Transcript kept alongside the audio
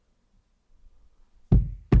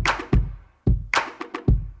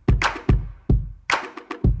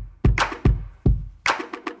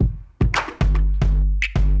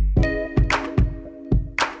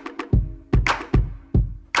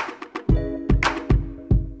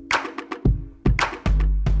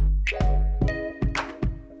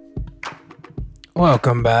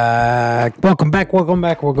Welcome back. Welcome back. Welcome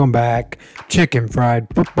back. Welcome back. Chicken fried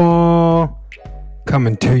football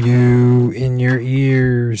coming to you in your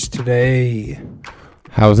ears today.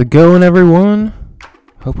 How's it going, everyone?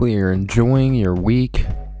 Hopefully you're enjoying your week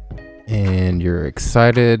and you're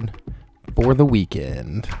excited for the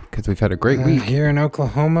weekend because we've had a great week. Here in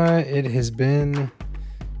Oklahoma, it has been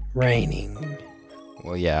raining.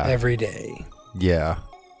 Well, yeah. Every day. Yeah.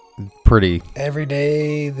 Pretty. Every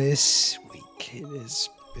day this week it has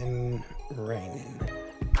been raining.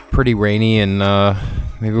 Pretty rainy, and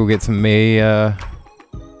maybe we'll get some May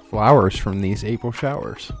flowers from these April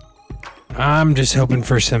showers. I'm just hoping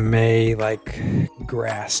for some May,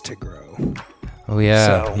 grass to grow. Oh,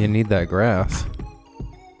 yeah. You need that grass.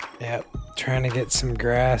 Yep. Trying to get some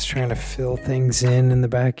grass, trying to fill things in the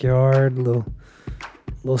backyard. A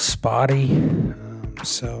little spotty.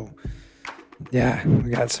 Yeah,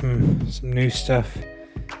 we got some new stuff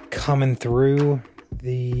coming through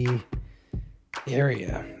the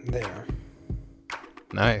area there.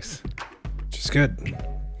 Nice. Which is good.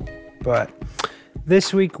 But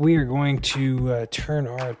this week we are going to turn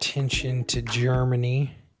our attention to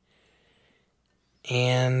Germany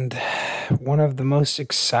and one of the most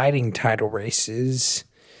exciting title races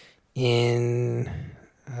in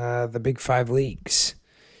the Big Five leagues.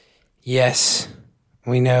 Yes,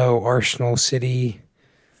 we know Arsenal City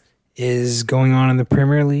is going on in the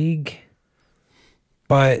Premier League,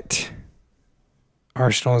 but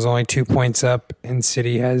Arsenal is only 2 points up and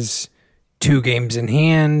City has 2 games in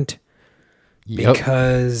hand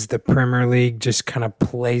because the Premier League just kind of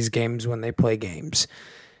plays games when they play games.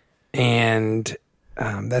 And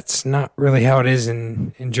that's not really how it is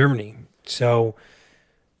in Germany. So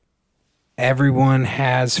everyone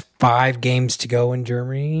has 5 games to go in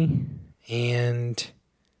Germany, and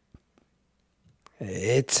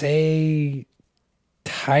it's a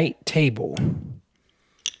tight table.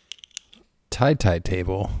 Tight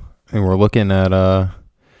table. And we're looking at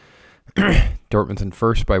Dortmund's in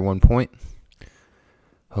first by 1 point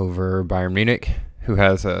over Bayern Munich, who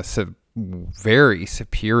has a very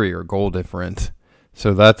superior goal difference.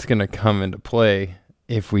 So that's going to come into play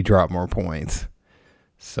if we drop more points.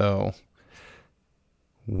 So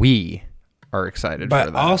we are excited for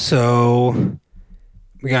that. But also,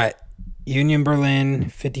 we got Union Berlin,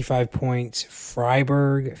 55 points.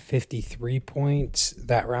 Freiburg, 53 points.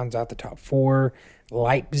 That rounds out the top 4.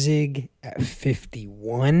 Leipzig at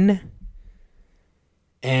 51.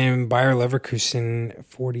 And Bayer Leverkusen,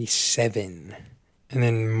 47. And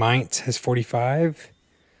then Mainz has 45.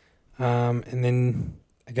 And then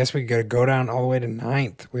I guess we got to go down all the way to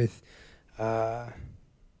 9th with Werder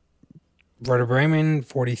Bremen,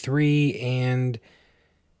 43. And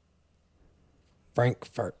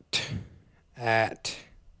Frankfurt at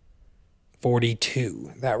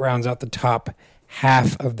 42. That rounds out the top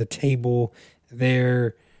half of the table.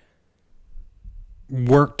 There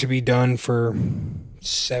work to be done for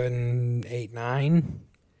 7, 8, 9.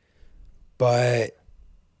 But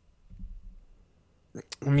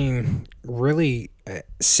I mean, really,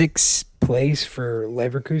 6th place for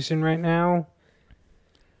Leverkusen right now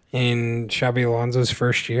in Xabi Alonso's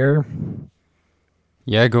first year.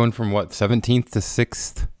 Yeah, going from 17th to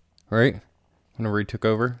 6th, right? Whenever he took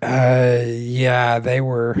over. Yeah, they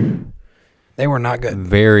were not good.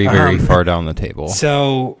 Very far down the table.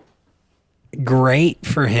 So great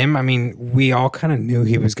for him. I mean, we all kind of knew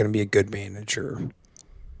he was going to be a good manager.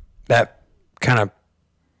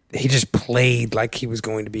 He just played like he was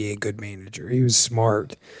going to be a good manager. He was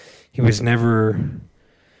smart. He was never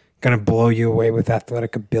going to blow you away with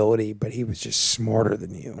athletic ability, but he was just smarter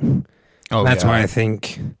than you. That's why I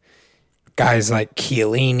think guys like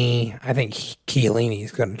Chiellini,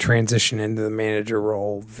 is going to transition into the manager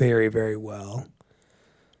role very, very well.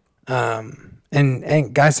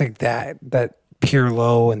 And guys like that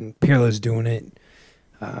Pirlo's doing it.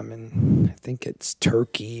 And I think it's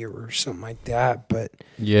Turkey or something like that. But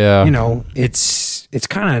yeah, it's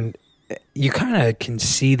kind of, you kind of can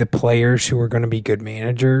see the players who are going to be good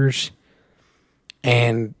managers,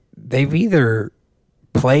 and they've either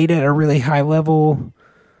played at a really high level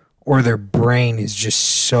or their brain is just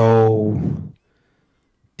so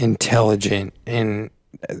intelligent, and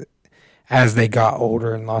as they got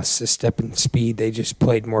older and lost a step in speed, they just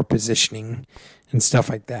played more positioning and stuff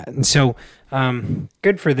like that. And so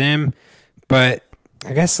good for them, but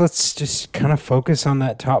I guess let's just kind of focus on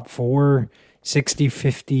that top 4, 60,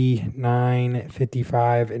 59,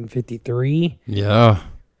 55, and 53. Yeah.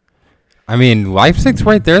 I mean, Leipzig's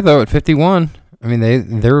right there, though, at 51. I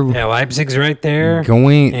mean, they're Leipzig's right there.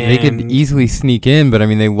 They could easily sneak in, but I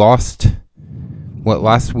mean, they lost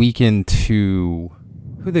last weekend to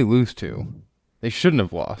who they lose to? They shouldn't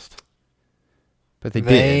have lost. But they did.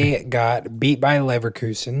 They got beat by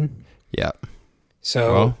Leverkusen. Yeah.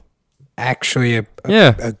 So, actually a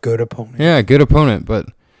good opponent. Yeah, good opponent. But,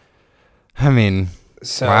 I mean,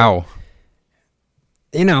 So, wow.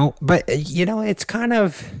 But, it's kind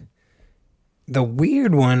of the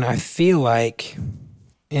weird one, I feel like,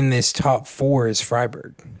 in this top 4 is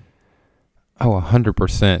Freiburg. Oh,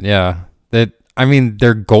 100%. Yeah.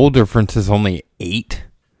 Their goal difference is only 8.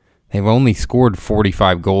 They've only scored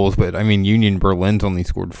 45 goals, but Union Berlin's only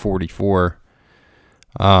scored 44.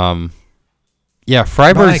 Freiburg's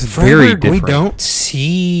very different.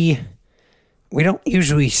 We don't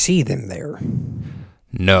usually see them there.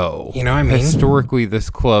 No. You know what I mean? Historically, this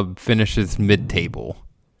club finishes mid-table.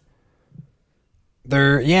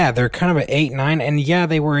 They're kind of an 8-9, and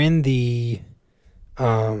they were in the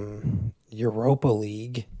Europa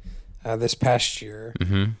League this past year.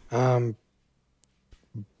 Mm-hmm.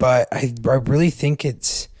 But I really think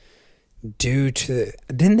it's due to...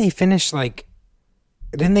 Didn't they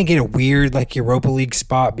get a weird Europa League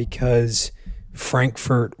spot because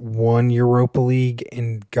Frankfurt won Europa League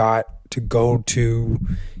and got to go to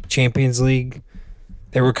Champions League?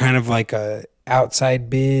 They were kind of like a outside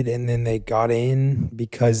bid, and then they got in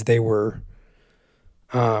because they were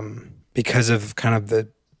because of kind of the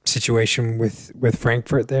situation with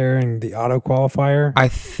Frankfurt there and the auto qualifier. I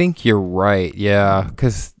think you're right. Yeah,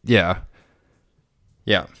 because that's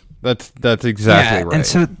exactly right. And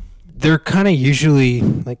so they're kind of usually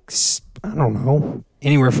I don't know,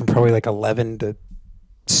 anywhere from probably 11 to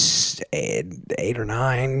 8 or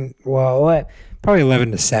 9. Well, probably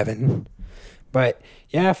 11 to 7. But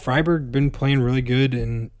Freiburg been playing really good,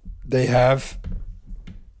 and they have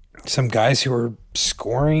some guys who are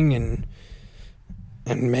scoring and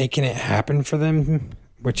making it happen for them,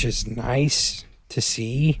 which is nice to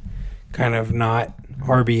see. Kind of not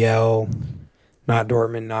RBL, not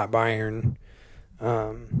Dortmund, not Bayern.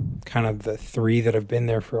 Kind of the 3 that have been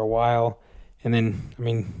there for a while. And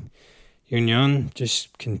then, Union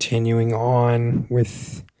just continuing on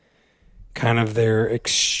with kind of their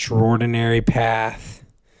extraordinary path.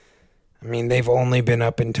 They've only been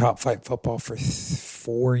up in top flight football for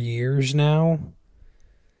 4 years now.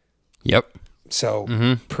 Yep.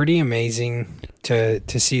 So pretty amazing to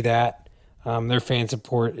see that. Their fan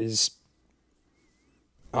support is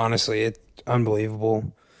honestly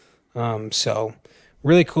unbelievable. So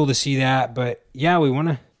really cool to see that. But we want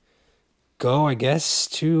to go, I guess,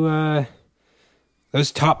 to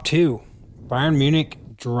those top 2. Bayern Munich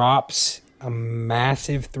drops a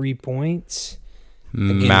massive 3 points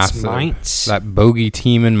against Mainz. That bogey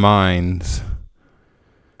team in Mainz.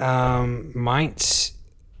 Mainz,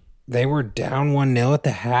 they were down 1-0 at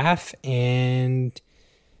the half and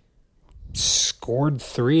scored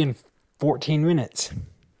 3 in 14 minutes.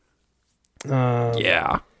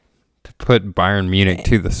 To put Bayern Munich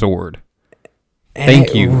to the sword.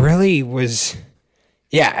 Thank you. Really was,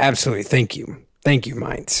 absolutely. Thank you,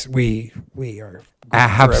 Mainz. We are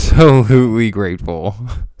absolutely grateful.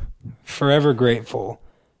 Forever grateful.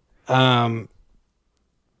 But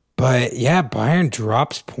Bayern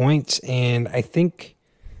drops points, and I think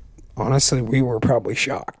honestly we were probably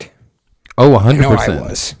shocked. Oh, 100%. I know I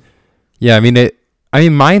was. Yeah,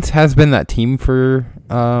 Mainz has been that team for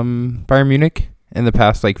Bayern Munich in the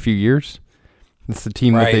past few years. It's the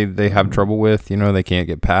team that they have trouble with. They can't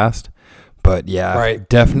get past. But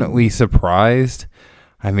definitely surprised.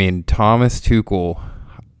 Thomas Tuchel,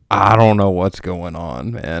 I don't know what's going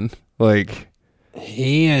on, man.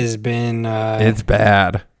 He has been. It's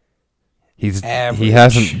bad. Average. He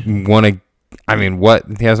hasn't won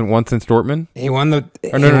what? He hasn't won since Dortmund. He won the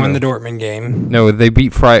Dortmund game. No, they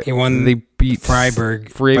beat Freiburg. They beat Freiburg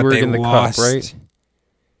in the cup, right?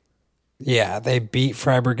 Yeah, they beat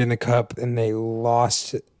Freiburg in the cup, and they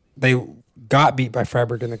lost. They got beat by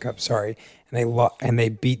Freiburg in the cup. Sorry, and they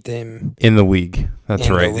beat them in the league. That's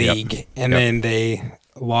right. In the league, and then they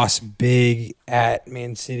lost big at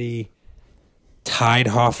Man City. Tied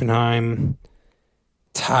Hoffenheim.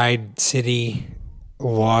 Tied City.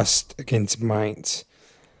 Lost against Mainz,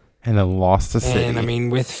 and then lost to City.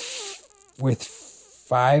 And with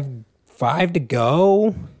 5 to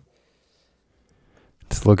go.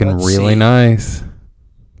 It's looking really nice.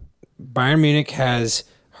 Bayern Munich has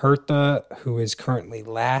Hertha, who is currently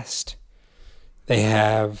last. They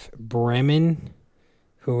have Bremen,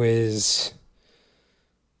 who is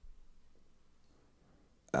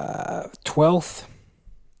 12th.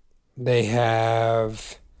 They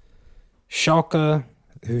have Schalke,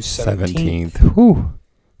 who's 17th. Whew.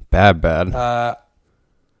 Bad.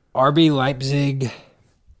 RB Leipzig.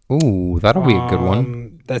 Ooh, that'll be a good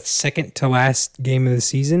one. That's second to last game of the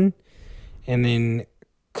season. And then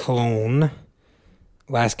Cologne,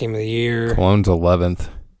 last game of the year. Cologne's 11th.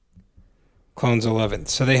 Cologne's 11th.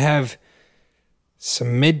 So they have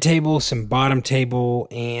some mid-table, some bottom table,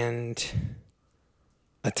 and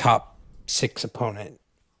a top 6 opponent.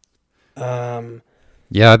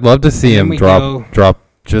 Yeah, I'd love to see him drop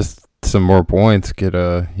just some more points, get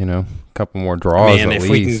a couple more draws. Man, at if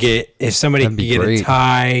least. we can if somebody can get great. a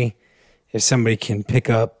tie, if somebody can pick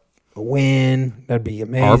up a win, that'd be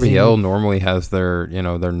amazing. RBL normally has their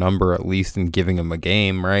number at least in giving them a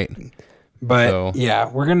game, right? But yeah,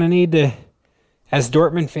 we're gonna need to, as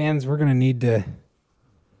Dortmund fans, we're gonna need to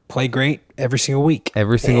play great every single week. And we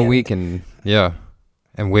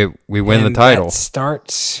win the title.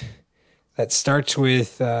 That starts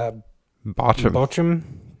with Bochum.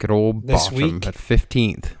 Good old this Bochum week. at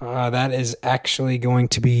 15th. That is actually going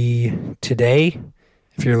to be today,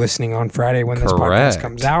 if you're listening on Friday when this podcast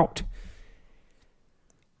comes out.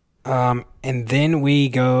 And then we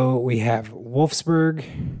have Wolfsburg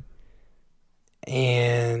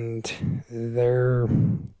and their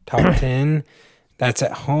top 10. That's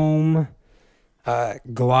at home.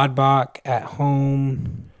 Gladbach at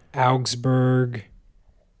home. Augsburg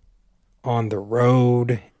on the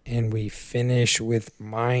road. And we finish with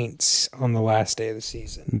Mainz on the last day of the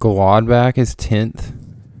season. Gladbach is 10th.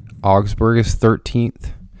 Augsburg is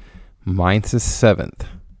 13th. Mainz is 7th.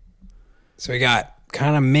 So we got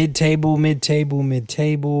kind of mid-table,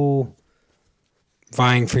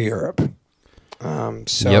 vying for Europe.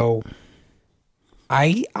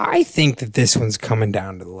 I think that this one's coming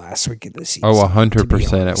down to the last week of the season. Oh,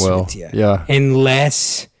 100% it will. Yeah.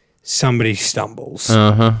 Unless somebody stumbles.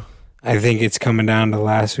 Uh-huh. I think it's coming down to the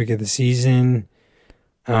last week of the season.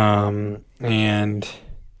 And,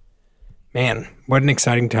 man, what an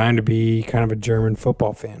exciting time to be kind of a German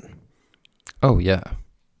football fan. Oh, yeah.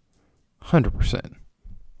 100%.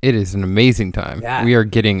 It is an amazing time. Yeah. We are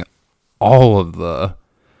getting all of the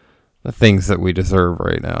things that we deserve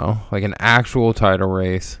right now. Like an actual title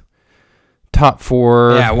race. Top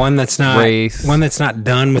 4 one that's not race. One that's not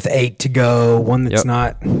done with 8 to go. One that's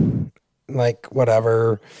not like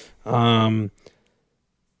whatever.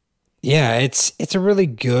 It's a really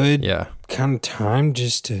good kind of time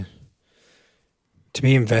just to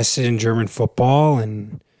be invested in German football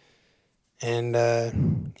and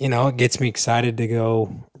it gets me excited to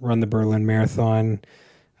go run the Berlin Marathon.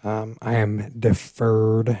 I am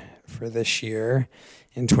deferred for this year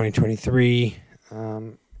in 2023.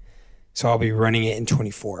 So I'll be running it in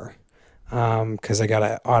 24. Because I got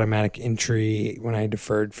an automatic entry when I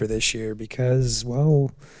deferred for this year because,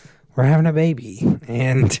 well, we're having a baby.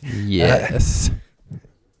 And yes,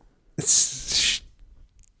 it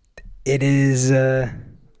is,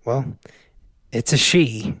 it's a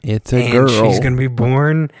she. It's a girl. She's going to be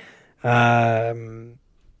born.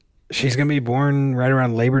 She's going to be born right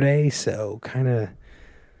around Labor Day. So kind of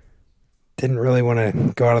didn't really want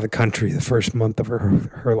to go out of the country the first month of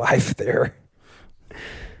her life there.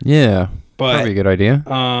 Yeah. But, that'd be a good idea.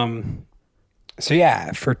 So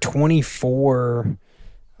yeah, for 24,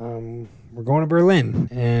 we're going to Berlin,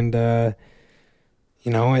 and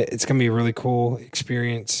it's gonna be a really cool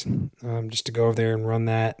experience, just to go over there and run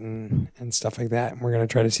that and stuff like that. And we're gonna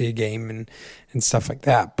try to see a game and stuff like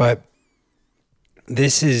that. But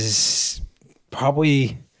this is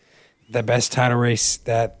probably the best title race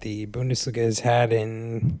that the Bundesliga has had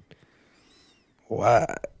in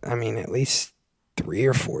at least 3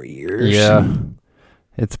 or 4 years. Yeah.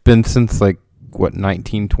 It's been since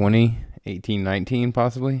 1920, 1819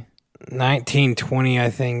 possibly? 1920, I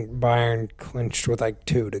think Bayern clinched with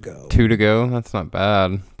 2 to go. 2 to go? That's not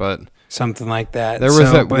bad, but something like that. There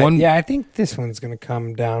was one. Yeah, I think this one's going to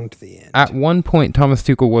come down to the end. At one point, Thomas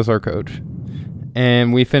Tuchel was our coach,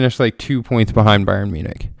 and we finished 2 points behind Bayern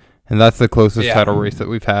Munich. And that's the closest title race that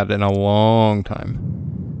we've had in a long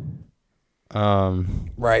time.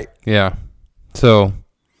 Right. Yeah. So,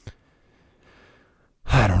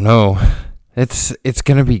 I don't know. It's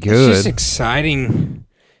going to be good. It's just exciting.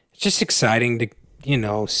 It's just exciting to,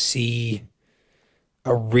 see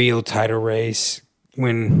a real title race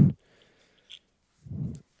when,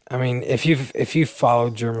 if you've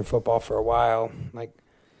followed German football for a while,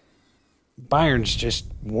 Bayern's just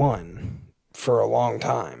won for a long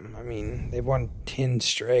time. They've won 10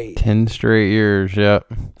 straight. 10 straight years, yep.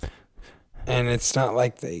 And it's not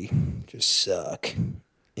like they just suck.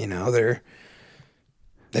 They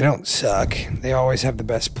don't suck. They always have the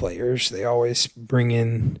best players. They always bring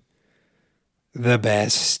in the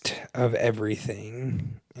best of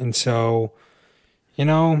everything. And so,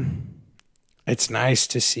 it's nice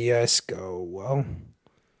to see us go, well,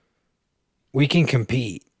 we can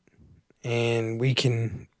compete. and we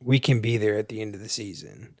can be there at the end of the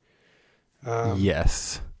season.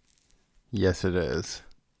 Yes, it is.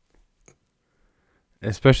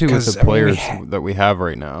 Especially with 'cause, the players that we have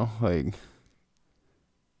right now, like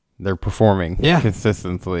they're performing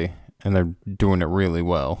consistently and they're doing it really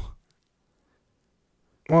well.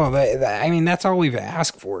 Well, I mean, that's all we've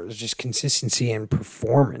asked for is just consistency and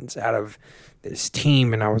performance out of this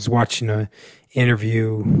team. And I was watching an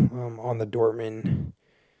interview on the Dortmund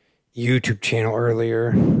YouTube channel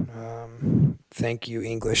earlier. Thank you,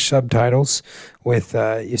 English subtitles, with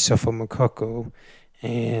Yusufa Mukoko.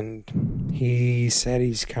 And he said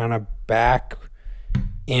he's kind of back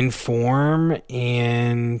in form,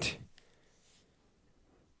 and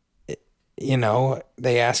you know,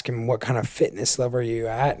 they asked him what kind of fitness level are you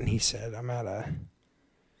at, and he said, I'm at a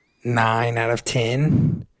 9 out of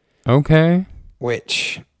 10. Okay.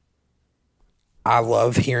 Which I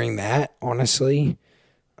love hearing that, honestly.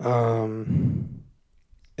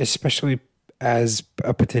 Especially as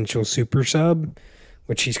a potential super sub,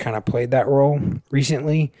 which he's kind of played that role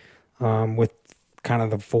recently, with kind of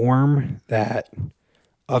the form that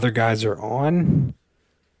other guys are on.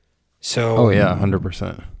 So, oh yeah,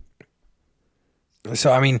 100%.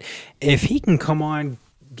 So I mean, if he can come on,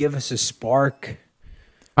 give us a spark.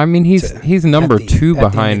 I mean, he's number 2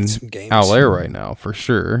 behind Haller right now for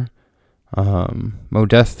sure.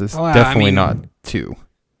 Modeste is definitely not 2.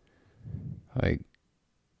 Like,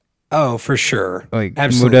 oh, for sure. Like,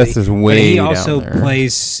 absolutely. Modeste is way down. He also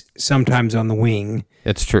plays sometimes on the wing.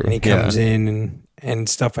 It's true. And he comes in and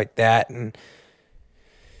stuff like that. And,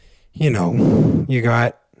 you know, you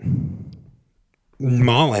got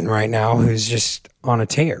Malen right now who's just on a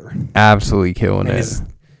tear. Absolutely killing it.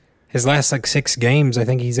 His last, 6 games, I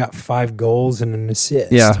think he's got 5 goals and an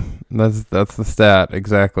assist. Yeah, that's the stat,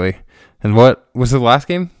 exactly. And what was the last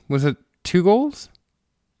game? Was it 2 goals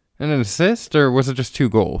and an assist, or was it just 2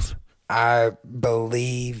 goals? I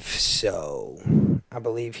believe so. I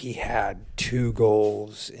believe he had 2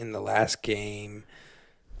 goals in the last game.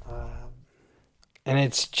 And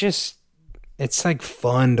it's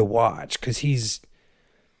fun to watch because he's,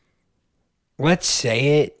 let's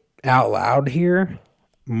say it out loud here,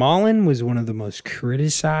 Malen was one of the most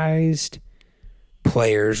criticized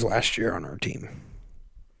players last year on our team.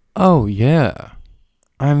 Oh, yeah.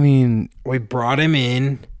 I mean, we brought him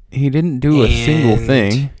in. He didn't do a single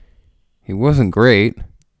thing. He wasn't great.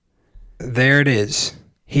 There it is.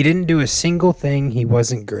 He didn't do a single thing. He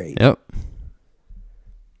wasn't great. Yep.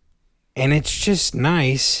 And it's just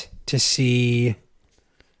nice to see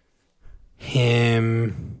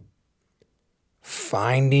him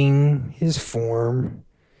finding his form.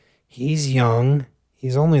 He's young.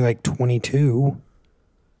 He's only 22,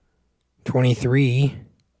 23.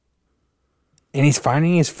 And he's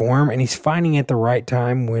finding his form, and he's finding it at the right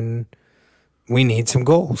time when we need some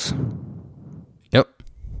goals. Yep.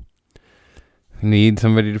 Need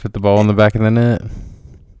somebody to put the ball in the back of the net.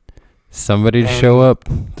 Somebody to show up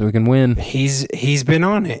so we can win. He's been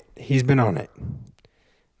on it. He's been on it.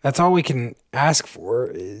 That's all we can ask for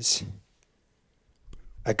is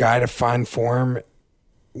a guy to find form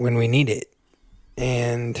when we need it.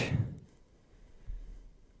 And,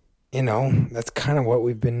 you know, that's kind of what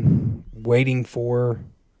we've been waiting for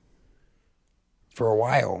a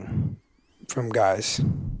while from guys.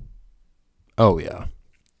 Oh, yeah.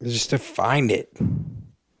 Just to find it.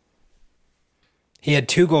 He had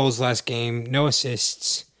 2 goals last game, no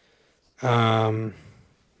assists. Adeyemi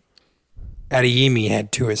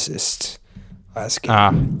had 2 assists last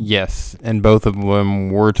game. Yes, and both of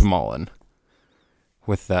them were to Malen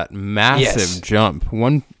with that massive jump.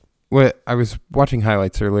 I was watching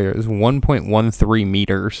highlights earlier. It was 1.13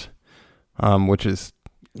 meters, which is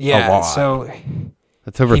a lot. So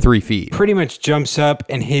that's over 3 feet. Pretty much jumps up,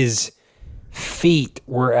 and his feet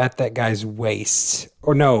were at that guy's waist.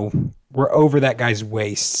 Or no, were over that guy's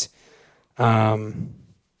waist.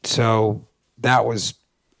 So that was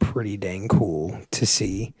pretty dang cool to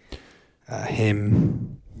see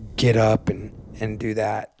him get up and do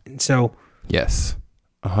that. And so, yes,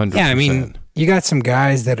 100%. Yeah, I mean, you got some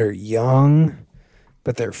guys that are young,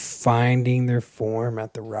 but they're finding their form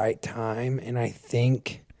at the right time. And I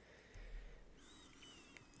think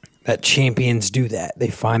that champions do that. They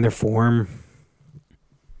find their form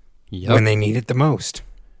when they need it the most.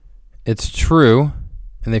 It's true,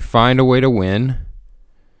 and they find a way to win.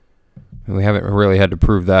 We haven't really had to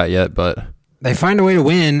prove that yet, but they find a way to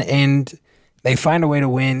win, and they find a way to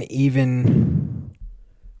win even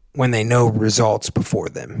when they know results before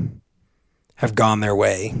them have gone their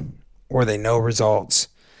way, or they know results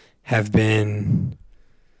have been,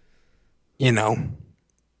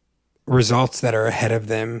 results that are ahead of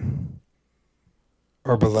them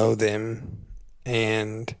or below them,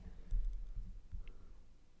 and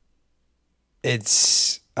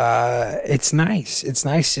it's nice. It's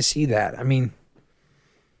nice to see that. I mean,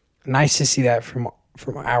 nice to see that from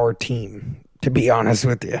our team, to be honest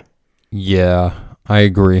with you. Yeah, I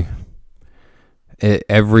agree.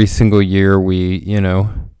 Every single year we,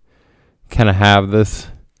 kind of have this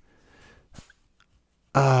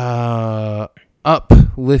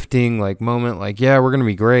uplifting moment, yeah, we're going to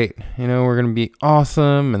be great. We're going to be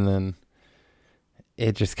awesome, and then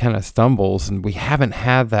it just kind of stumbles, and we haven't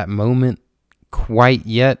had that moment quite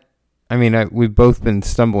yet. I mean, we've both been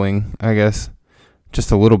stumbling, I guess,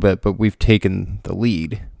 just a little bit, but we've taken the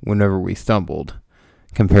lead whenever we stumbled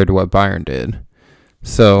compared to what Bayern did.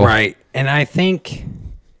 So right, and I think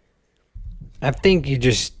you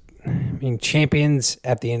just, champions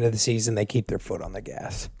at the end of the season, they keep their foot on the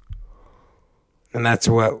gas, and that's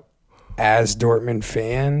what, as Dortmund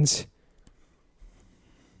fans,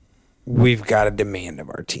 we've got to demand of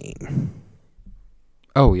our team.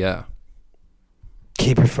 Oh yeah,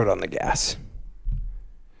 keep your foot on the gas.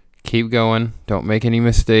 Keep going. Don't make any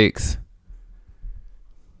mistakes.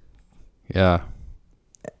 Yeah.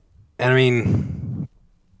 And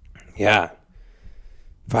yeah.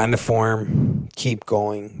 Find the form. Keep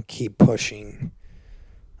going. Keep pushing.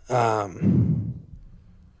 But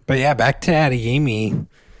yeah, back to Adeyemi.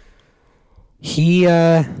 He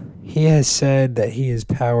has said that he is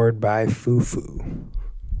powered by Fufu.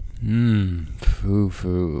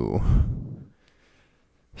 Fufu.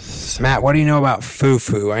 Matt, what do you know about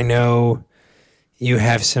Fufu? I know you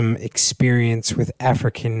have some experience with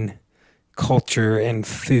African culture and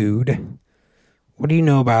food. What do you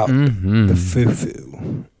know about the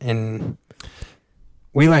Fufu? And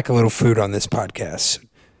we like a little food on this podcast.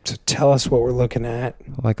 So tell us what we're looking at.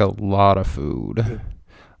 Like a lot of food.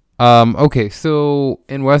 Okay, so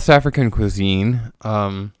in West African cuisine,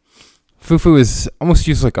 fufu is almost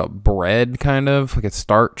used like a bread, kind of, like a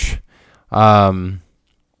starch.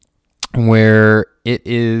 Where it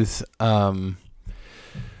is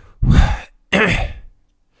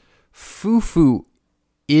fufu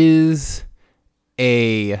is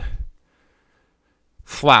a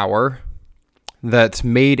flour that's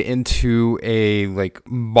made into a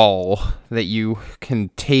ball that you can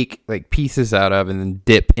take pieces out of and then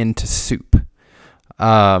dip into soup.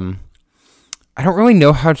 I don't really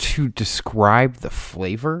know how to describe the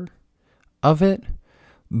flavor of it,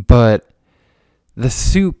 but the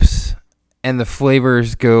soups and the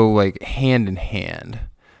flavors go hand in hand.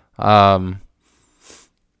 And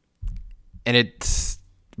it's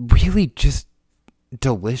really just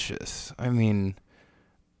delicious. They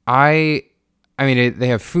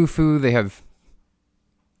have fufu, they have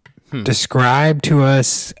Describe to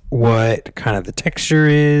us what kind of the texture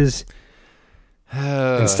is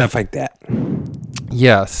and stuff like that.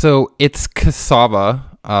 Yeah, so it's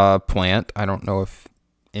cassava plant. I don't know if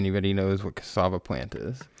anybody knows what cassava plant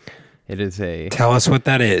is. It is Tell us what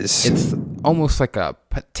that is. It's almost like a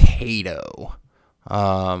potato,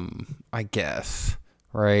 I guess,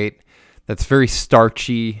 right? That's very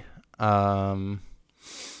starchy. And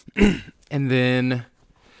then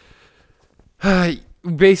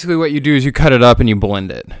basically what you do is you cut it up and you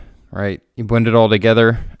blend it, right? You blend it all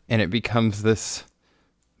together and it becomes this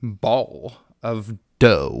ball of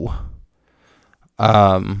dough.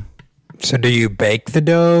 So do you bake the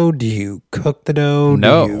dough? Do you cook the dough?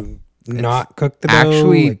 No. Do you not cook the dough?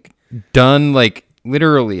 Actually done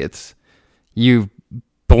literally you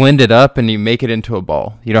blend it up and you make it into a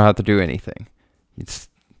ball. You don't have to do anything. It's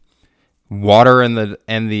water and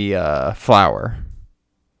the flour.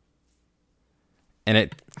 And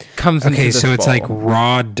it comes into this so it's ball. like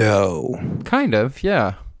raw dough. Kind of,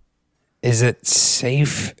 yeah. Is it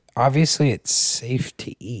safe? Obviously it's safe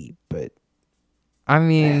to eat, but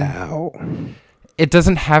how? It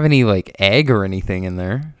doesn't have any egg or anything in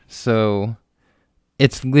there. So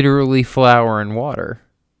it's literally flour and water.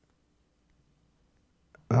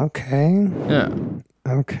 Okay. Yeah.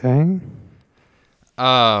 Okay.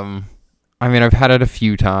 I've had it a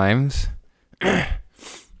few times. And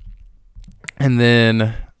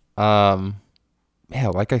then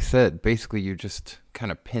like I said, basically you just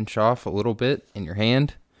kind of pinch off a little bit in your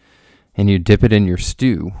hand and you dip it in your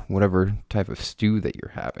stew, whatever type of stew that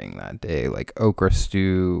you're having that day, like okra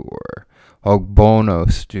stew or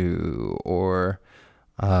ogbono stew, or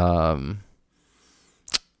I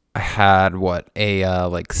had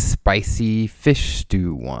a spicy fish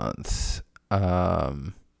stew once. I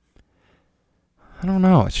don't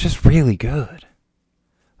know, it's just really good.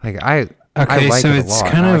 I like so it a it's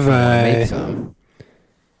lot. kind Now of I kinda wanna make some.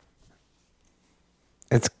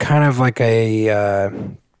 it's kind of like a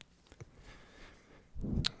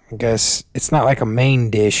I guess it's not like a main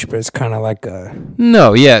dish, but it's kind of like a.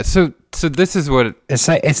 No, yeah. So this is what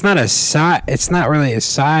it's not a side. It's not really a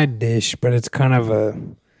side dish, but it's kind of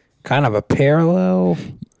a parallel.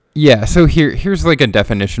 Yeah. So here's like a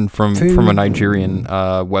definition from Food. a Nigerian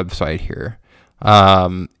website here.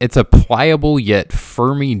 It's a pliable yet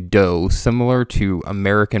firmy dough similar to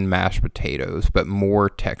American mashed potatoes, but more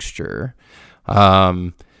texture.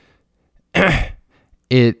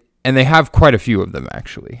 And they have quite a few of them,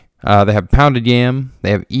 actually. They have pounded yam,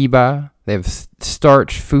 they have iba, they have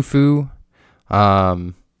starch, fufu.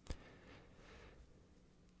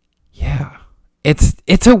 Yeah.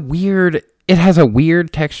 It's a weird, it has a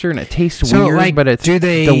weird texture and it tastes weird, but it's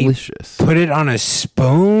delicious. Put it on a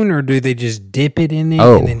spoon or do they just dip it in it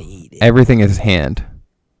and then eat it? Everything is hand.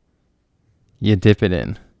 You dip it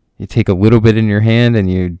in. You take a little bit in your hand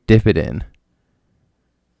and you dip it in.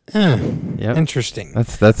 Yep. Interesting.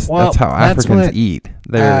 That's how Africans eat.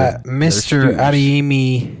 Mr.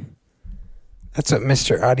 Adeyemi. That's what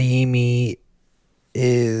Mr. Adeyemi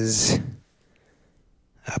is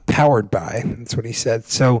powered by. That's what he said.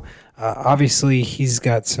 So obviously he's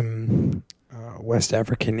got some West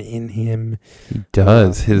African in him. He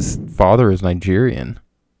does. His father is Nigerian.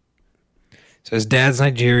 So his dad's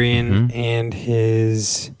Nigerian, and I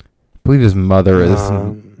believe his mother is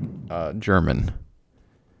German.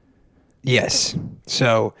 Yes.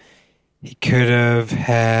 So he could have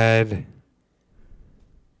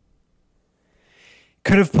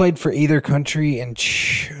played for either country and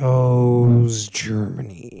chose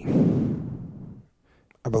Germany,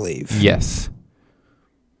 I believe. Yes.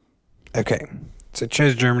 Okay. So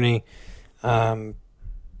chose Germany.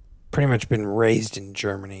 Pretty much been raised in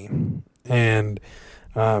Germany. And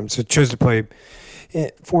so chose to play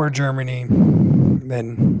for Germany.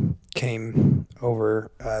 Then came over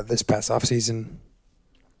this past offseason.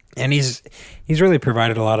 And he's really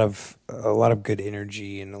provided a lot of good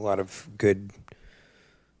energy and a lot of good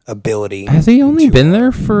ability. Has he only been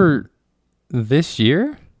there for this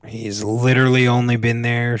year? He's literally only been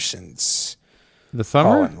there since the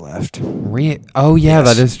summer. Holland left. Oh yeah, yes.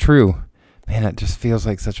 That is true. Man, it just feels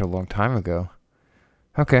like such a long time ago.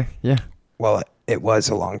 Okay, yeah. Well, it was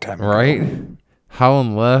a long time ago. Right?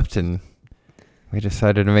 Holland left and we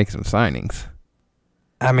decided to make some signings.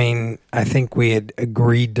 I mean, I think we had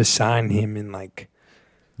agreed to sign him in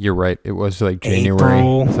You're right. It was like January,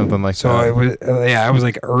 April, something like that. So it was, it was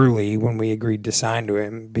early when we agreed to sign to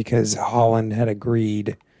him because Holland had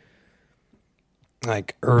agreed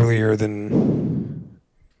earlier than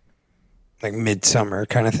midsummer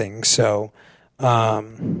kind of thing. So, but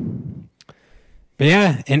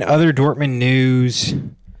yeah, in other Dortmund news,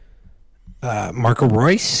 Marco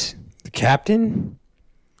Reus, the captain,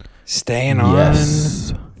 staying on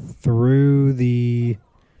through the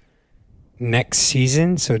next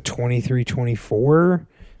season, so 23-24,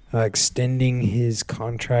 extending his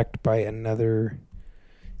contract by another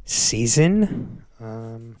season.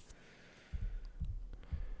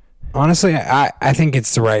 Honestly, I think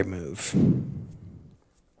it's the right move.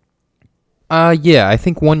 Yeah, I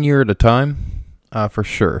think 1 year at a time, for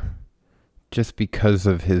sure. Just because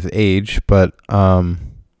of his age, but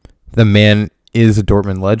the man is a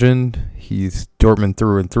Dortmund legend. He's Dortmund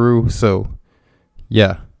through and through, so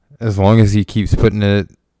yeah. As long as he keeps putting the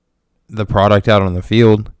product out on the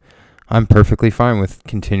field, I'm perfectly fine with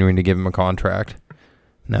continuing to give him a contract.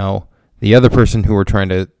 Now, the other person who we're trying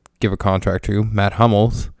to give a contract to, Matt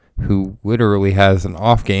Hummels, who literally has an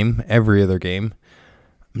off game every other game,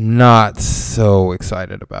 I'm not so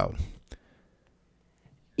excited about.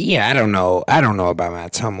 Yeah, I don't know. I don't know about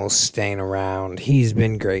Matt Hummels staying around. He's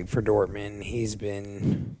been great for Dortmund. He's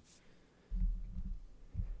been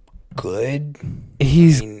good.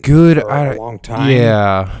 He's good for a long time.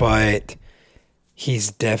 Yeah, but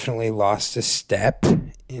he's definitely lost a step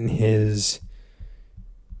in his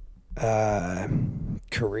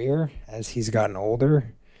career as he's gotten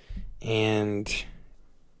older, and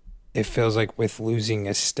it feels like with losing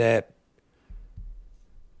a step,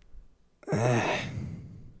 I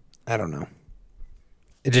don't know.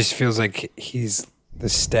 It just feels like the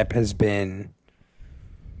step has been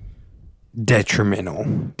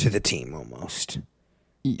detrimental to the team almost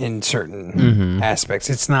in certain aspects.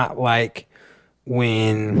 It's not like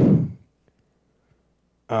when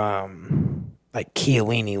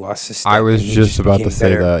Chiellini lost his step. I was just about to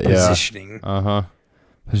say that, positioning. Yeah.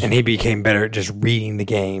 And he became better at just reading the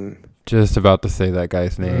game. Just about to say that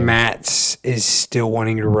guy's name. Mats is still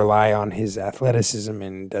wanting to rely on his athleticism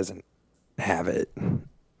and doesn't have it.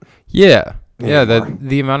 Yeah. Yeah, anymore.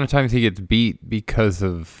 the amount of times he gets beat because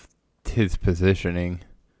of his positioning.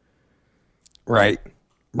 Right,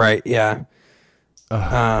 yeah.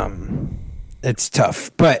 It's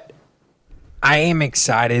tough, but I am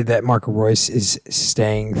excited that Marco Royce is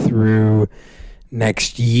staying through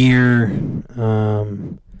next year.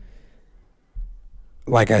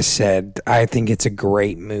 Like I said, I think it's a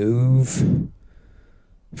great move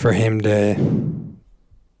for him to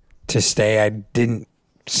stay. I didn't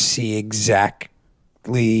see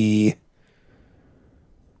exactly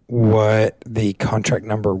what the contract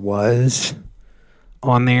number was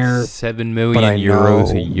on there. 7 million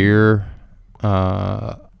euros a year,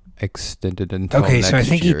 extended until okay, next so I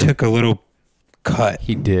think year. he took a little cut.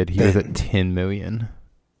 He did. He was at 10 million.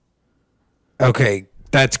 Okay,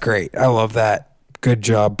 that's great. I love that. Good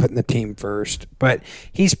job putting the team first. But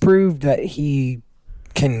he's proved that he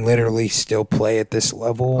can literally still play at this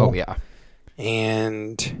level. Oh, yeah.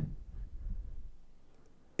 And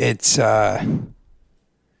it's that's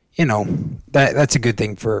a good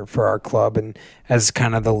thing for our club, and as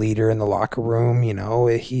kind of the leader in the locker room,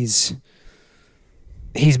 he's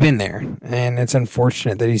been there, and it's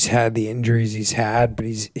unfortunate that he's had the injuries he's had, but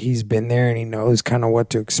he's been there, and he knows kind of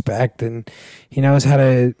what to expect, and he knows how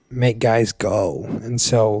to make guys go. And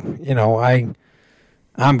so,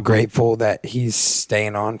 I'm grateful that he's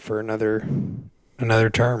staying on for another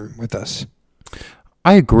term with us.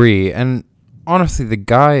 I agree, and honestly, the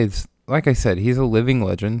guy is, like I said, he's a living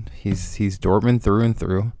legend. He's Dortmund through and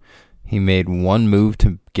through. He made one move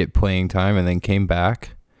to get playing time and then came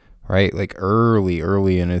back, right? Like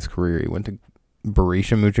early in his career, he went to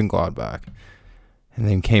Borussia Mönchengladbach and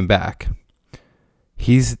then came back.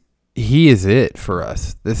 He is it for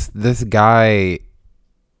us. This guy,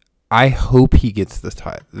 I hope he gets the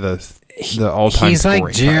all-time. He's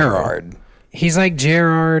like Gerrard. He's like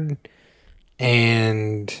Gerrard,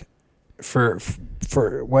 and for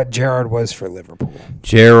what Gerrard was for Liverpool.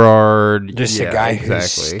 Gerrard, just a guy who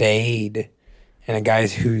stayed, and a guy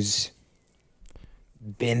who's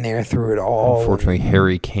been there through it all. Unfortunately,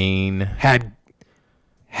 Harry Kane had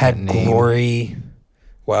glory.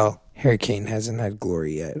 Well, Harry Kane hasn't had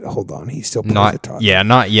glory yet. Hold on, he still plays at Tottenham. Yeah,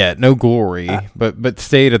 not yet. No glory, but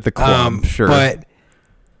stayed at the club. Sure, but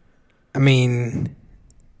I mean,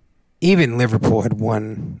 even Liverpool had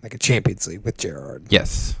won like a Champions League with Gerrard.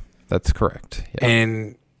 Yes, that's correct. Yeah.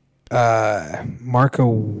 And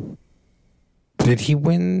Marco, did he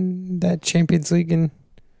win that Champions League in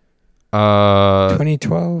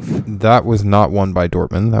 2012? That was not won by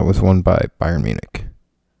Dortmund. That was won by Bayern Munich.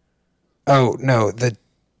 Oh no, he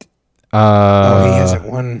hasn't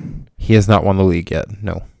won. He has not won the league yet.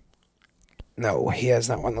 No, he has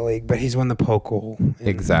not won the league, but he's won the Pokal.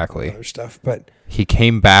 Exactly. Other stuff, but he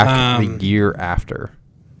came back the year after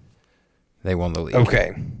they won the league.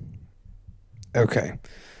 Okay,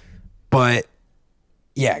 but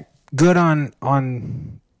yeah, good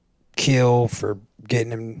on Kiel for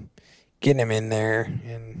getting him in there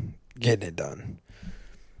and getting it done.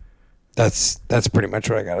 That's pretty much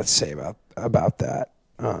what I got to say about that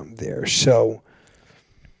there. So,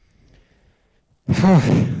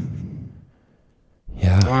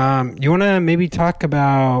 yeah. You want to maybe talk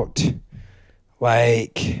about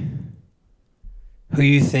like who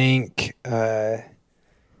you think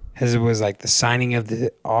was like the signing of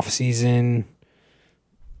the offseason,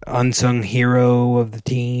 unsung hero of the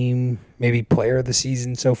team, maybe player of the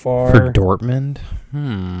season so far for Dortmund?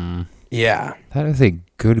 Yeah, that is a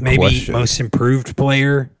good maybe question. Most improved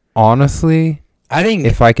player. Honestly, I think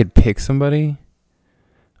if I could pick somebody,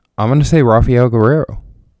 I'm going to say Rafael Guerrero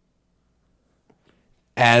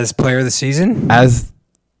as player of the season.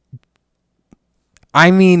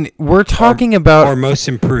 We're talking about or most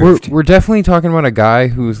improved. We're definitely talking about a guy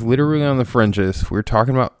who's literally on the fringes. We're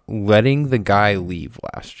talking about letting the guy leave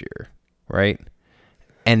last year, right?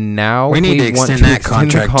 And now we need to extend that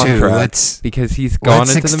contract too. Because he's gone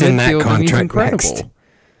into the midfield and he's incredible. Next.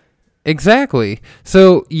 Exactly.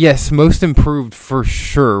 So yes, most improved for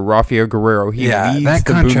sure. Rafael Guerrero. He leads that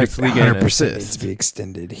the contract Bundesliga 100% needs to be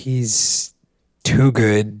extended. He's too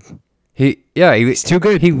good. He's too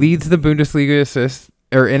good. He leads the Bundesliga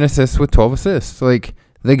in assists with 12 assists. Like,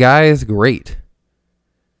 the guy is great.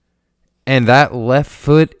 And that left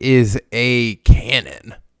foot is a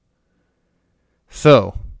cannon.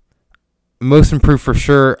 So, most improved for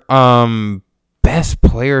sure. Best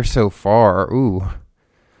player so far. Ooh.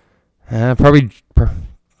 Probably.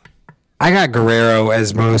 I got Guerrero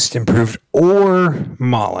as most improved or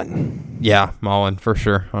Malen. Yeah, Malen for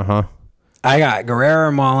sure. I got Guerrero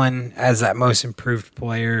or Malen as that most improved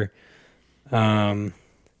player.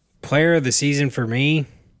 Player of the season for me,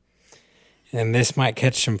 and this might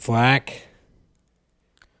catch some flack,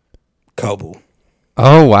 Kobel.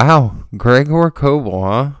 Oh, wow. Gregor Kobel,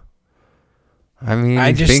 huh? I mean, I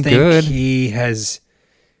he's just been think good. he has,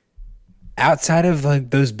 outside of like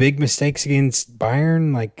those big mistakes against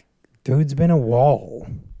Bayern, like dude's been a wall.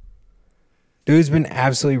 Dude's been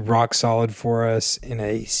absolutely rock solid for us in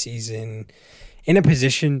a season, in a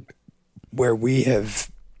position where we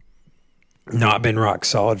have not been rock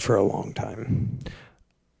solid for a long time.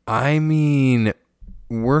 I mean,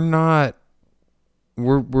 we're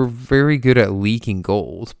very good at leaking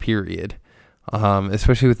goals, period.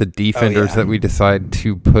 Especially with the defenders that we decide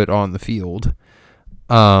to put on the field.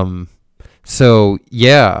 So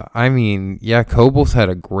yeah, I mean, yeah, Kobel's had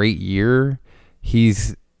a great year.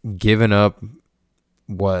 He's given up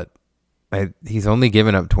he's only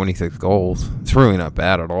given up 26 goals. It's really not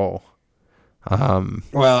bad at all.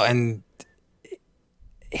 Well, and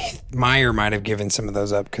Meyer might have given some of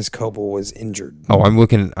those up because Kobel was injured. Oh, I'm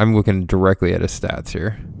looking directly at his stats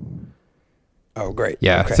here. Oh, great.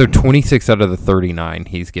 Yeah, Okay. so 26 out of the 39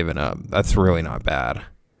 he's given up. That's really not bad.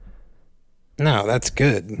 No, that's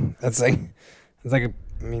good. I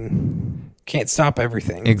mean, can't stop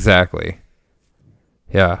everything. Exactly.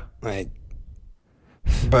 Yeah. Like,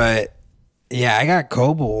 but yeah, I got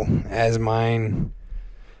Kobel as mine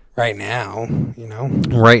right now, you know.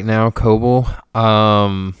 Right now, Kobel.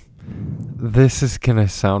 This is gonna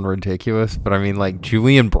sound ridiculous, but I mean, like,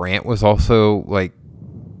 Julian Brandt was also like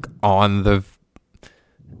on the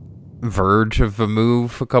verge of a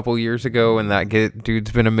move a couple years ago, and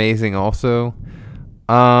dude's been amazing also.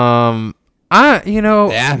 Yeah,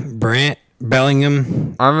 Brandt,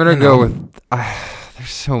 Bellingham. I'm gonna go with. There's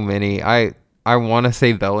so many. I want to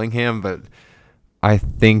say Bellingham, but I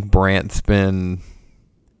think Brandt's been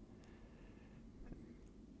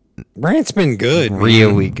good,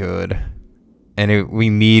 really man. good, and we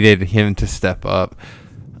needed him to step up.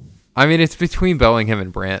 I mean, it's between Bellingham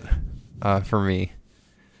and Brandt for me.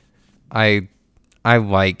 I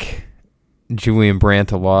like Julian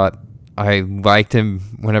Brandt a lot. I liked him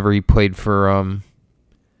whenever he played for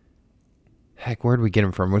where'd we get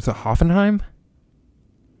him from? Was it Hoffenheim?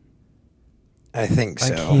 I think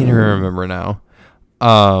so. I can't even remember now.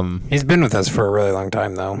 He's been with us for a really long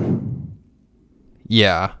time, though.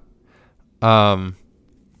 Yeah. But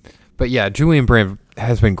yeah, Julian Brandt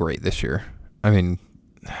has been great this year. I mean,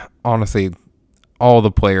 honestly, all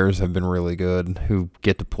the players have been really good who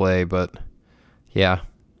get to play, but yeah.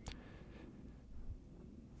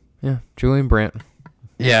 Yeah, Julian Brandt.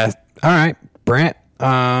 Yeah. All right, Brandt.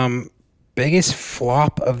 Biggest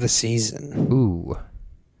flop of the season. Ooh.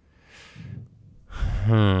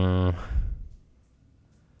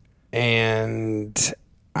 And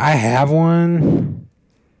I have one,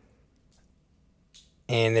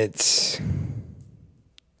 and it's,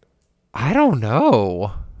 I don't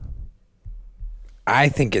know. I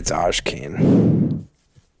think it's Oshkan.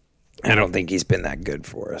 I don't think he's been that good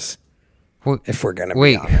for us. What? If we're gonna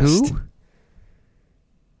Wait, be honest. who?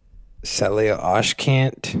 Celia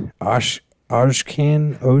Oshkant.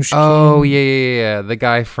 Oshkan. Oh yeah. The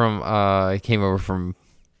guy from he came over from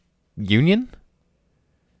Union,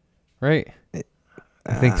 right?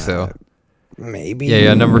 I think so. Maybe.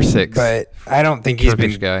 Yeah, number 6. But I don't think he's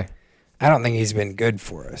Turkish been. guy. I don't think he's been good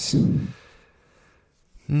for us.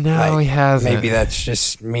 No, he hasn't. Maybe that's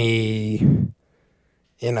just me,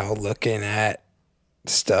 looking at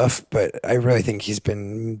stuff, but I really think he's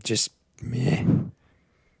been just meh.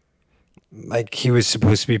 Like, he was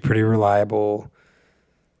supposed to be pretty reliable.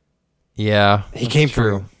 Yeah, He came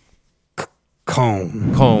true. from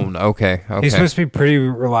Cone. Cone. Okay. He was supposed to be pretty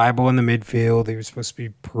reliable in the midfield. He was supposed to be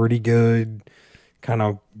pretty good, kind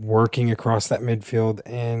of working across that midfield.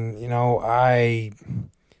 And,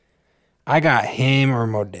 I got him or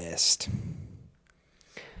Modeste.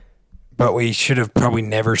 But we should have probably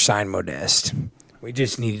never signed Modeste. We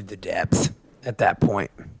just needed the depth at that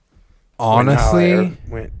point. Honestly,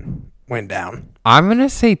 went down. I'm gonna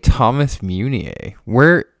say Thomas Munier.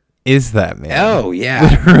 Where is that man? Oh yeah,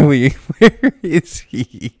 literally. Where is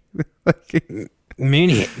he?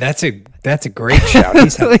 Mooney. That's a great shout.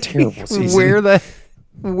 He's had a terrible season.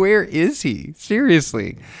 Where is he?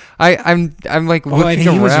 Seriously, I'm like looking he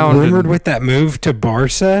around. was rumored with that move to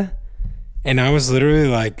Barca, and I was literally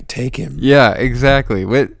like, take him. Yeah, exactly.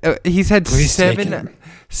 He's had Please take him.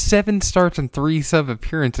 7 starts and 3 sub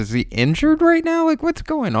appearances. Is he injured right now? Like, what's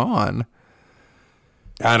going on?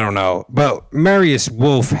 I don't know. But Marius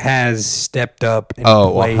Wolf has stepped up and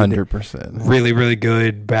played 100%. really, really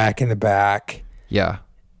good back in the back. Yeah.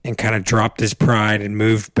 And kind of dropped his pride and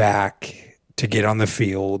moved back to get on the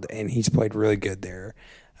field, and he's played really good there.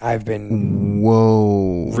 I've been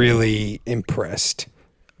really impressed.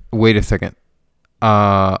 Wait a second.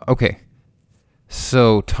 Okay.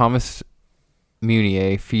 So Thomas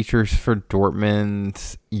Meunier features for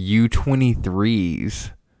Dortmund's U23s.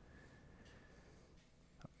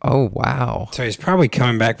 Oh, wow. So he's probably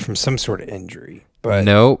coming back from some sort of injury. But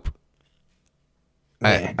Nope.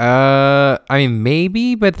 yeah. I mean,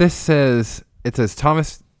 maybe, but it says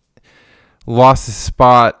Thomas lost his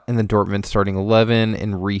spot in the Dortmund starting 11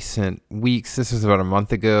 in recent weeks. This was about a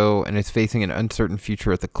month ago, and is facing an uncertain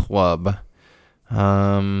future at the club.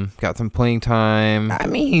 Got some playing time. I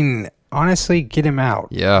mean, honestly, get him out.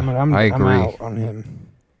 Yeah, I agree. I'm out on him.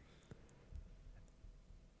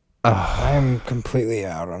 I am completely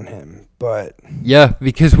out on him. But Yeah,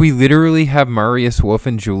 because we literally have Marius Wolf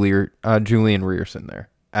and Julian Rierson there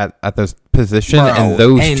at this position, Bro, and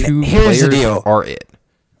those and two here's the players deal. are it.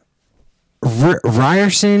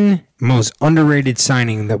 Ryerson, most underrated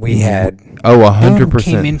signing that we had. Oh, Dude 100%.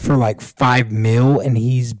 came in for like $5 million, and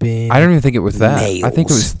he's been. I don't even think it was that. nails. I think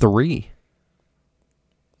it was 3.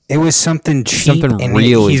 It was something cheap. Something and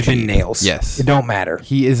really he's been cheap. nails. Yes. It don't matter.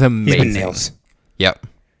 He is He's amazing. been nails. Yep.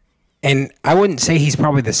 And I wouldn't say he's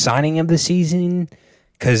probably the signing of the season,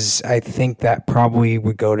 because I think that probably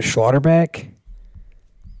would go to Schlotterbeck.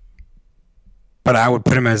 But I would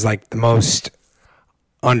put him as like the most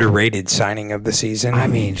underrated signing of the season. I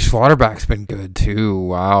mean, Schlotterbeck's been good too.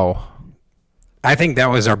 Wow. I think that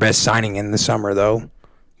was our best signing in the summer, though,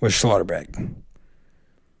 was Schlotterbeck.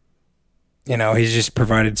 You know, he's just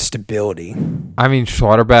provided stability. I mean,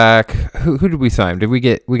 Schlotterbeck. Who did we sign? We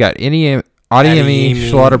got Adiemi, Adeyemi.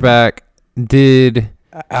 Schlotterbeck.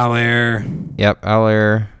 Allaire. Yep,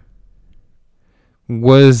 Allaire.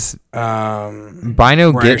 Was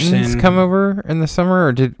Bino Ryerson. Gittins come over in the summer,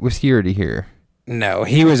 or was he already here? No,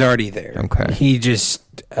 he was already there. Okay. He just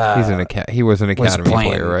He was an academy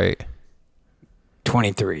playing. player, right?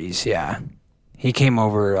 23s, yeah. He came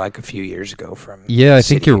over like a few years ago from Yeah, I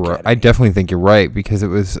think City you're right. I Academy. definitely think you're right, because it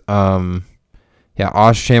was Ozcan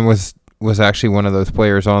was actually one of those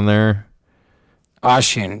players on there.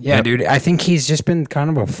 Oshin. Yeah, Yep. dude. I think he's just been kind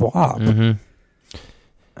of a flop. Mm-hmm.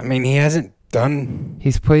 I mean, he hasn't done.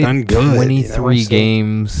 He's played Done good, 23 you know, so-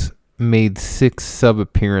 games, made 6 sub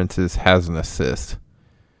appearances, has an assist.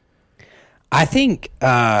 I think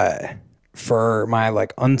for my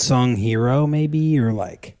like unsung hero, maybe, or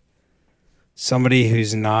like somebody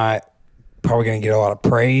who's not probably going to get a lot of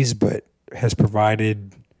praise, but has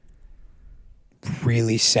provided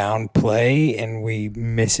really sound play, and we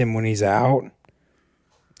miss him when he's out.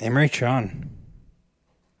 Emre Can.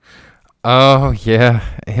 Oh yeah,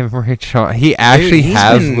 Emre Can. He actually he's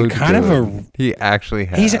has been looked kind of good. He actually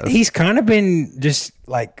has. He's kind of been just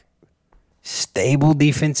like stable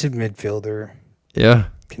defensive midfielder. Yeah.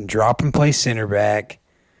 Can drop and play center back.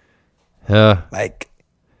 Yeah. Like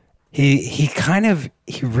he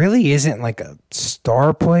really isn't like a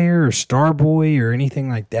star player or star boy or anything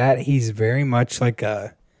like that. He's very much like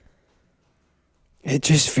it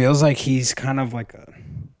just feels like he's kind of like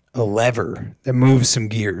a lever that moves some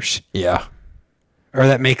gears Yeah. or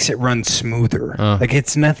that makes it run smoother. Like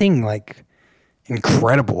it's nothing like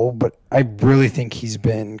incredible, but I really think he's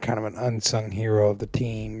been kind of an unsung hero of the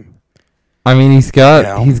team. I mean, he's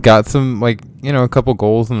know? got some, like, a couple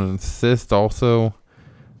goals and an assist also.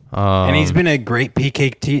 And he's been a great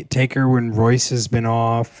PK taker when Royce has been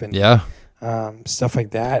off and Yeah. stuff like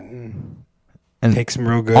that, and And takes him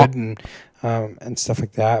real good and stuff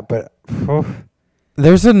like that. But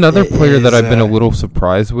there's another It player that is, I've been a little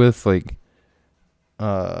surprised with. Like,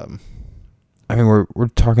 I mean, we're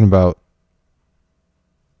talking about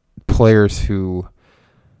players who,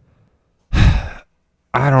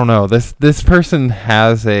 I don't know. This person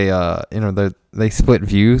has a they split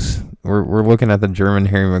views. We're looking at the German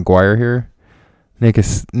Harry Maguire here,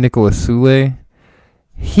 Nicolas Soule.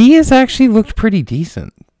 He has actually looked pretty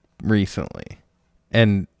decent recently,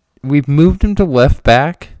 and we've moved him to left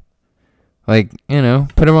back. Like,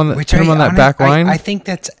 put him on that back line. I think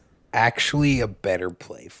that's actually a better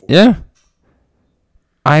play for him. Yeah.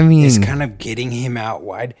 I mean, Is kind of getting him out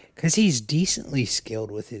wide because he's decently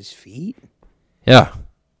skilled with his feet. yeah,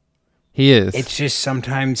 he is. It's just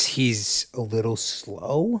sometimes he's a little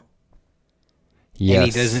slow yes. and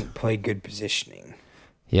he doesn't play good positioning.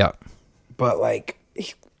 Yeah. But like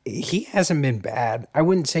he hasn't been bad. I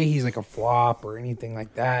wouldn't say he's like a flop or anything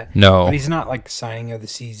like that. No. But he's not like signing of the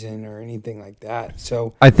season or anything like that.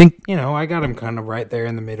 So I think. I got him kind of right there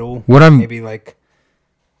in the middle. Maybe like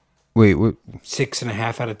Wait.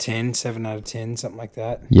 6.5 out of 10, 7 out of 10, something like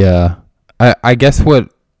that. Yeah. I guess what,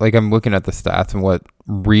 like, I'm looking at the stats, and what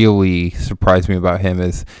really surprised me about him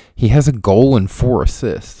is he has a goal and 4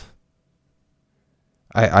 assists.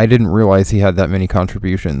 I didn't realize he had that many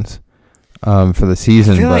contributions for the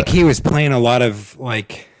season. I feel but like he was playing a lot of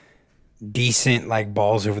like decent like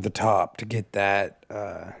balls over the top to get that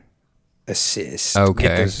assist. Okay.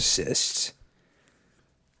 Get those assists.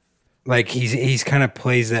 Like he's kind of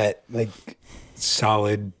plays that like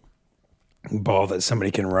solid ball that somebody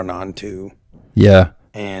can run onto Yeah.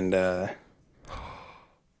 and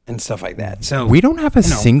stuff like that. So We don't have a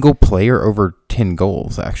single player over 10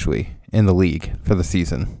 goals actually in the league for the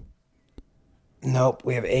season. Nope,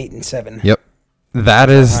 we have 8 and 7. Yep.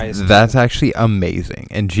 highest That's actually amazing.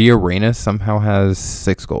 And Gio Reyna somehow has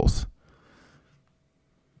 6 goals.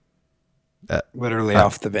 Literally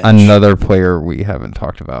off the bench. Another player we haven't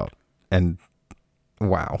talked about. And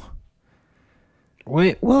wow.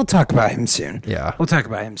 We'll talk about him soon. Yeah. We'll talk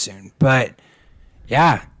about him soon. But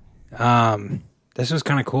yeah, this was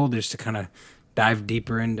kind of cool just to kind of dive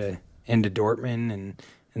deeper into Dortmund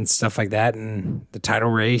and stuff like that, and the title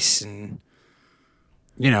race, and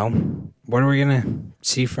what are we gonna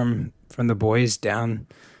see from the boys down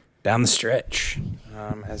the stretch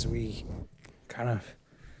as we kind of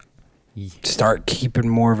start keeping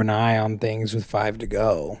more of an eye on things with 5 to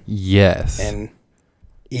go. Yes. And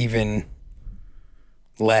even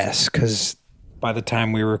less, because by the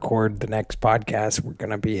time we record the next podcast, we're going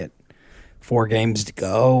to be at 4 games to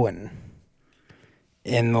go and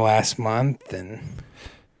in the last month. And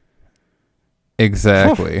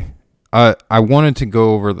exactly. I wanted to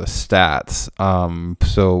go over the stats.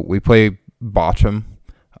 So we play Bochum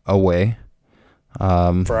away.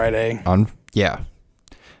 Friday.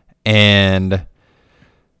 And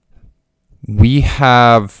we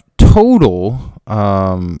have total,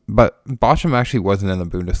 but Bochum actually wasn't in the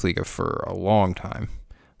Bundesliga for a long time.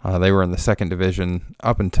 They were in the second division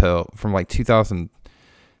up until from like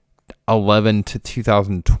 2011 to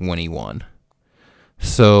 2021.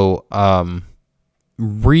 So,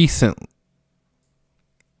 recent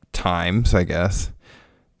times, I guess,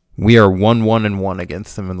 we are 1-1-1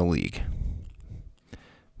 against them in the league.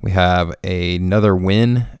 We have another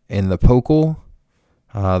win in the Pokal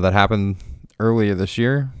that happened earlier this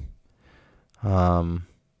year.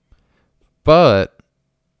 But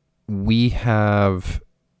we have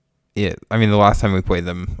it. I mean, the last time we played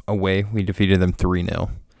them away, we defeated them 3-0.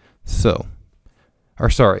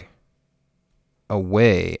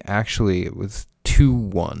 Away, actually, it was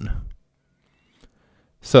 2-1.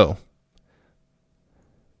 So,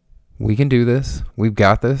 we can do this. We've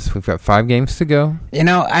got this. We've got 5 games to go.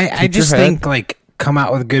 I just think, like, come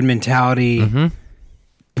out with a good mentality,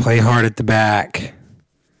 play hard at the back.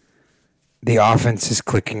 The offense is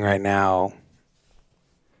clicking right now.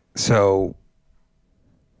 So,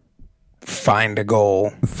 find a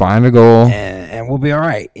goal. And we'll be all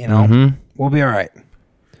right, We'll be all right.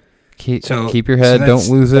 Keep your head. Don't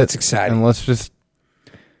lose it. That's exciting. And let's just,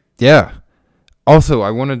 yeah. Also, I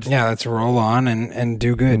wanted to... Yeah, let's roll on and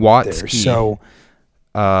do good. Watsky, so,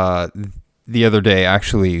 the other day,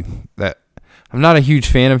 actually, that I'm not a huge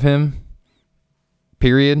fan of him,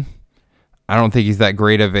 period. I don't think he's that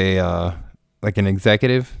great of a, like an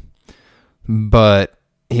executive. But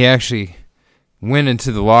he actually went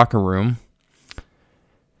into the locker room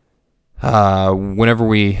whenever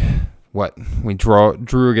we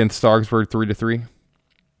drew against Augsburg 3-3.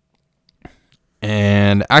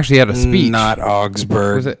 And actually had a speech. Not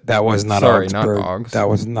Augsburg. Was it? That was not Sorry, Augsburg. not Augs. That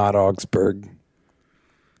was not Augsburg.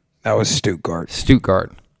 That was Stuttgart.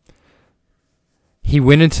 He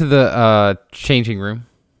went into the changing room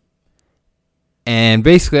and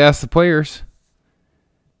basically asked the players,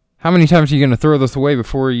 how many times are you going to throw this away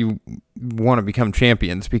before you want to become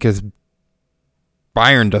champions? Because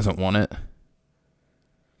Bayern doesn't want it.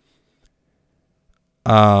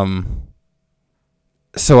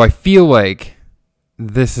 So I feel like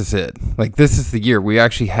this is it. Like, this is the year we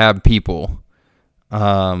actually have people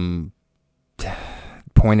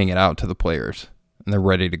pointing it out to the players, and they're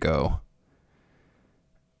ready to go.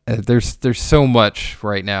 There's so much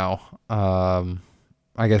right now.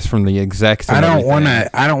 I guess from the execs. I don't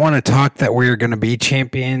want to talk that we're going to be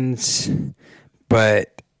champions,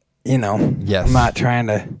 but yes. I'm not trying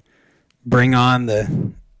to bring on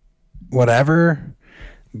the whatever,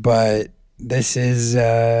 but this is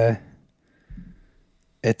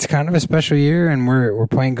it's kind of a special year, and we're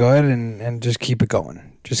playing good, and just keep it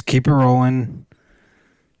going. Just keep it rolling.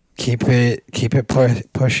 Keep it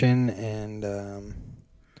pushing, and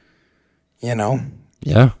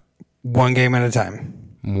yeah, one game at a time.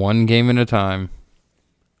 One game at a time.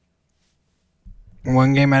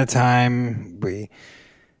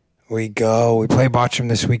 We go. We play Bochum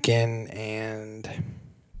this weekend and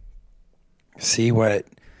see what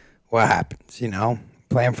happens.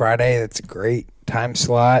 Playing Friday. That's a great time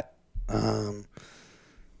slot.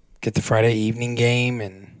 Get the Friday evening game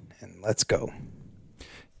and let's go.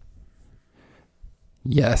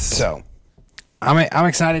 Yes. So I'm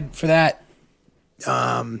excited for that.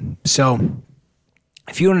 So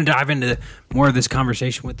if you want to dive into more of this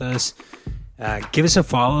conversation with us, give us a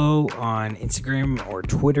follow on Instagram or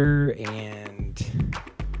Twitter and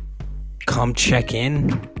come check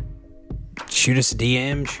in. Shoot us a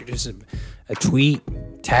DM, shoot us a tweet,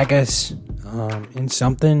 tag us in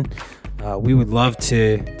something. We would love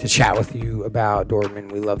to chat with you about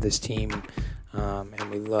Dortmund. We love this team,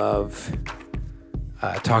 and we love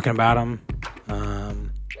talking about them.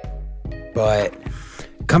 But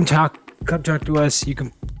come talk to us. You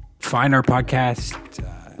can find our podcast,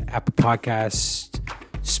 Apple Podcast,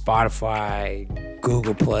 Spotify,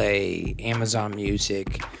 Google Play, Amazon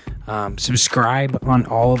Music. Subscribe on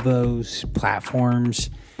all of those platforms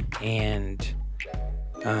and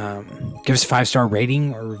give us a 5-star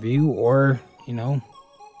rating or review, or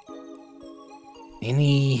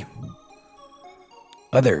any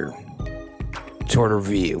other sort of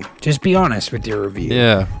review. Just be honest with your review.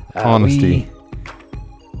 Yeah, honesty.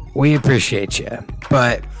 We appreciate you.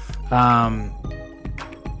 But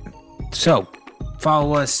so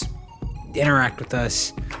follow us, interact with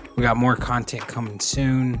us. We got more content coming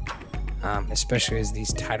soon, especially as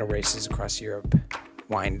these title races across Europe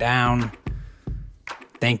wind down.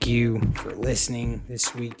 Thank you for listening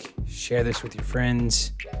this week. Share this with your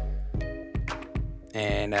friends.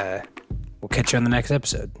 And we'll catch you on the next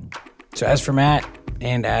episode. So as for Matt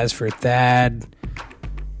and as for Thad,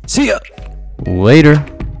 see ya! Later.